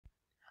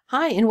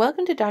Hi, and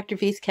welcome to Dr.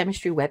 V's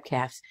Chemistry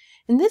Webcast.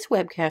 In this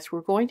webcast,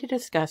 we're going to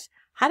discuss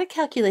how to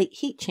calculate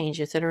heat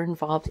changes that are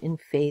involved in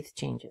phase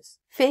changes.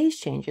 Phase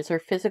changes are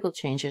physical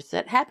changes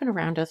that happen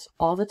around us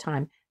all the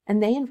time,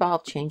 and they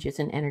involve changes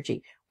in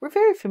energy. We're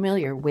very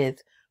familiar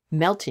with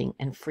melting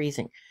and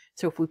freezing.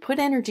 So if we put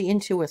energy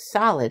into a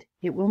solid,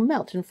 it will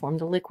melt and form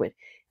the liquid.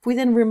 If we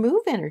then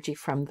remove energy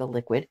from the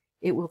liquid,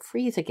 it will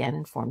freeze again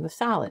and form the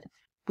solid.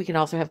 We can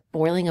also have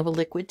boiling of a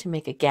liquid to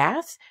make a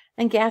gas,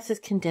 and gases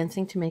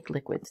condensing to make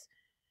liquids.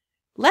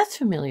 Less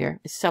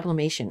familiar is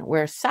sublimation,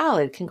 where a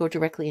solid can go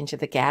directly into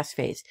the gas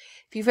phase.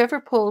 If you've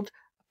ever pulled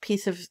a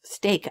piece of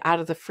steak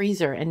out of the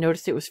freezer and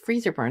noticed it was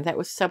freezer burned, that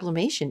was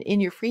sublimation in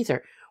your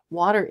freezer.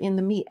 Water in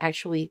the meat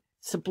actually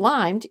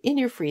sublimed in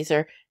your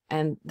freezer,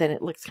 and then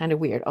it looks kind of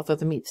weird, although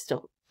the meat's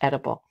still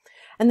edible.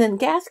 And then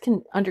gas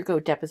can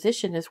undergo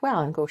deposition as well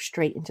and go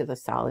straight into the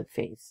solid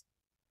phase.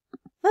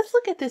 Let's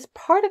look at this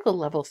particle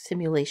level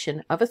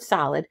simulation of a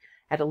solid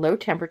at a low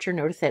temperature.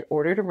 Notice that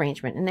ordered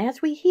arrangement. And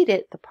as we heat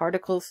it, the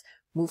particles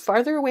move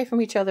farther away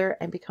from each other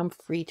and become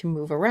free to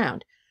move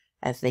around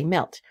as they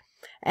melt.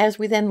 As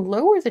we then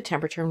lower the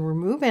temperature and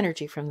remove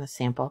energy from the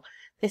sample,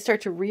 they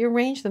start to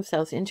rearrange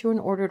themselves into an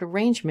ordered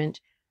arrangement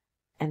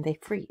and they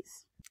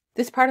freeze.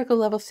 This particle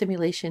level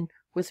simulation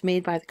was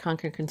made by the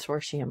Concord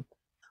Consortium.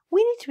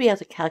 We need to be able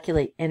to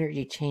calculate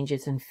energy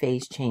changes and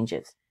phase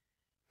changes.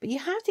 But you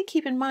have to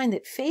keep in mind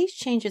that phase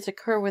changes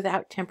occur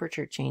without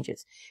temperature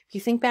changes. If you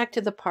think back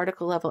to the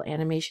particle level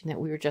animation that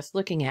we were just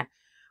looking at,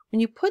 when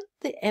you put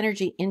the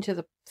energy into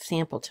the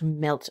sample to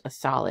melt a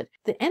solid,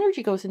 the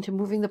energy goes into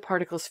moving the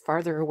particles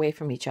farther away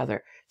from each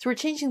other. So we're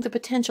changing the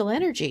potential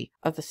energy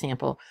of the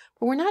sample,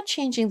 but we're not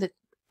changing the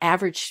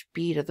average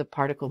speed of the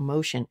particle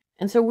motion.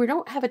 And so we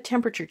don't have a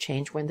temperature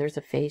change when there's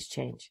a phase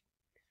change.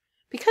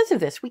 Because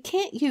of this, we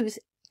can't use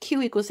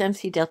Q equals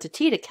mc delta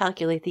T to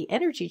calculate the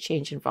energy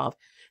change involved.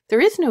 There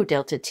is no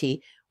delta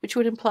T, which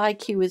would imply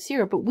Q is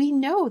 0, but we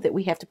know that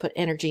we have to put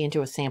energy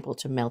into a sample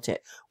to melt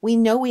it. We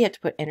know we have to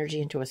put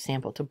energy into a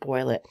sample to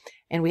boil it,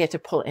 and we have to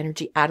pull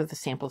energy out of the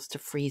samples to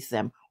freeze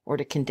them or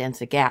to condense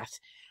a gas.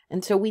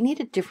 And so we need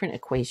a different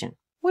equation.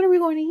 What are we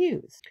going to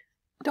use?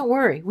 Don't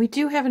worry, we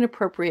do have an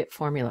appropriate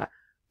formula.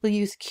 We'll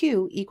use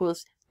Q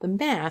equals the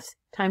mass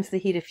times the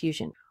heat of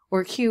fusion,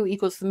 or Q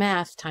equals the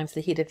mass times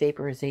the heat of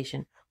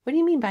vaporization. What do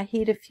you mean by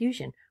heat of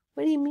fusion?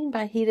 What do you mean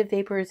by heat of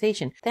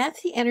vaporization?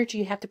 That's the energy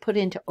you have to put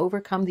in to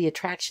overcome the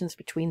attractions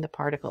between the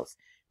particles.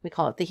 We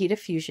call it the heat of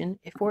fusion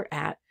if we're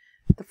at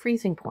the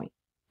freezing point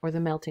or the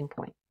melting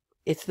point.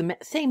 It's the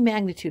same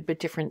magnitude but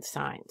different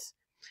signs.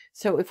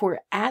 So if we're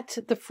at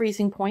the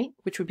freezing point,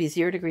 which would be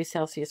 0 degrees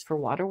Celsius for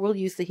water, we'll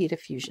use the heat of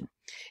fusion.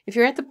 If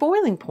you're at the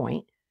boiling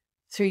point,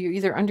 so you're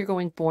either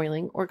undergoing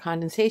boiling or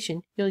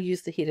condensation, you'll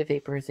use the heat of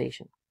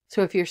vaporization.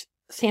 So if your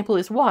sample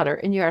is water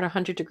and you're at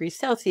 100 degrees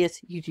Celsius,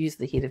 you'd use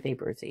the heat of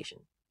vaporization.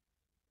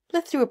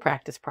 Let's do a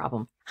practice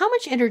problem. How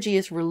much energy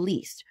is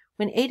released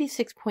when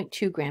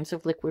 86.2 grams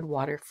of liquid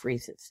water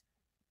freezes?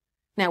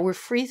 Now we're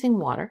freezing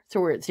water, so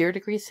we're at 0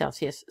 degrees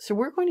Celsius, so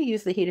we're going to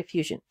use the heat of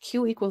fusion.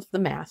 Q equals the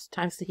mass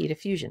times the heat of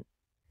fusion.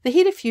 The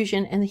heat of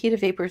fusion and the heat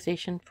of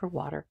vaporization for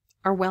water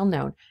are well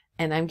known,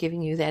 and I'm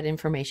giving you that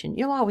information.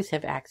 You'll always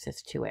have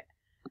access to it.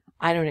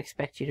 I don't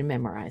expect you to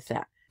memorize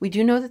that. We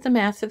do know that the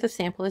mass of the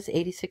sample is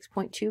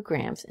 86.2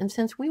 grams, and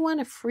since we want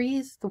to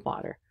freeze the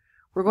water,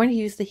 we're going to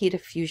use the heat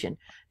of fusion.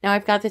 Now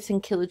I've got this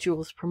in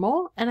kilojoules per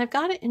mole, and I've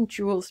got it in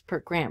joules per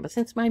gram. But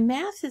since my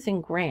mass is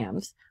in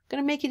grams, I'm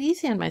going to make it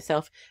easy on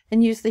myself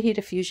and use the heat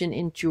of fusion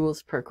in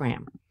joules per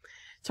gram.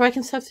 So I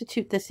can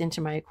substitute this into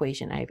my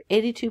equation. I have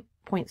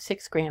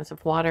 82.6 grams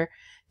of water.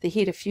 The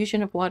heat of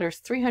fusion of water is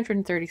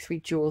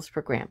 333 joules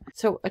per gram.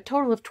 So a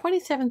total of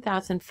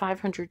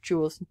 27,500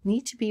 joules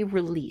need to be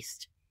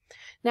released.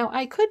 Now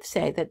I could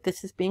say that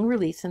this is being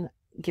released and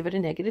give it a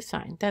negative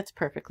sign. That's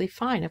perfectly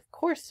fine. Of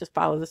course, just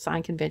follow the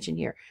sign convention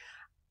here.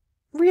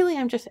 Really,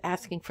 I'm just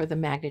asking for the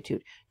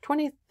magnitude.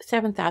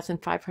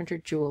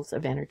 27,500 joules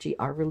of energy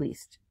are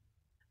released.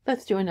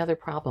 Let's do another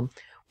problem.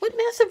 What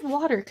mass of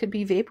water could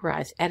be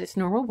vaporized at its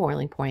normal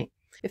boiling point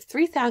if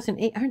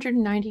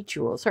 3,890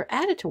 joules are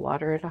added to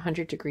water at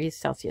 100 degrees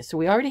Celsius? So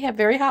we already have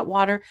very hot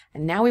water,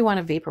 and now we want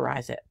to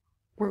vaporize it.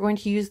 We're going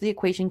to use the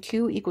equation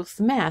Q equals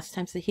the mass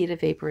times the heat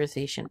of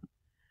vaporization.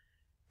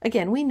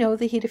 Again, we know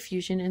the heat of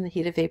fusion and the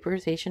heat of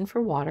vaporization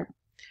for water,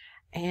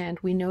 and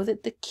we know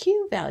that the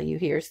Q value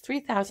here is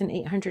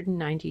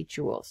 3,890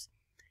 joules.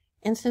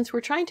 And since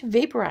we're trying to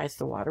vaporize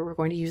the water, we're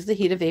going to use the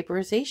heat of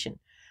vaporization,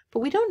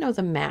 but we don't know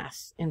the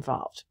mass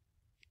involved.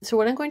 So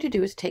what I'm going to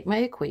do is take my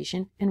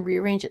equation and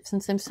rearrange it.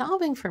 Since I'm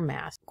solving for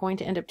mass, I'm going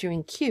to end up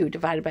doing Q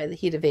divided by the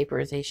heat of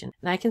vaporization,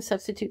 and I can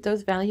substitute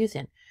those values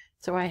in.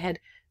 So I had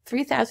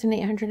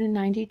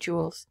 3,890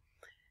 joules,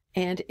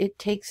 and it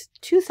takes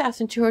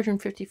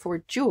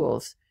 2,254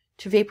 joules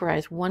to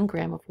vaporize 1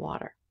 gram of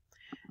water.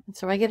 And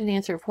so I get an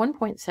answer of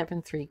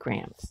 1.73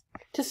 grams.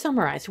 To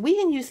summarize, we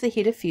can use the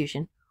heat of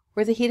fusion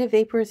or the heat of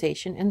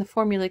vaporization and the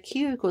formula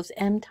Q equals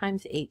m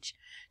times h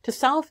to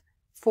solve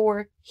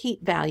for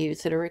heat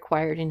values that are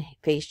required in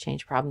phase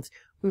change problems.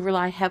 We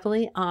rely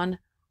heavily on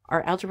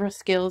our algebra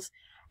skills,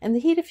 and the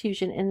heat of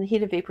fusion and the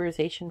heat of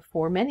vaporization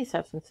for many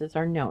substances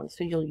are known,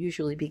 so you'll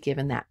usually be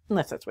given that,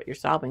 unless that's what you're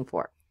solving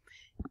for.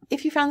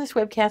 If you found this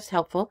webcast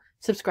helpful,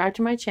 subscribe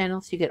to my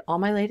channel so you get all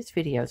my latest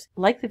videos,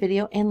 like the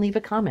video, and leave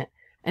a comment.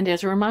 And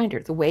as a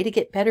reminder, the way to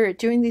get better at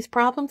doing these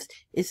problems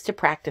is to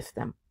practice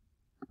them.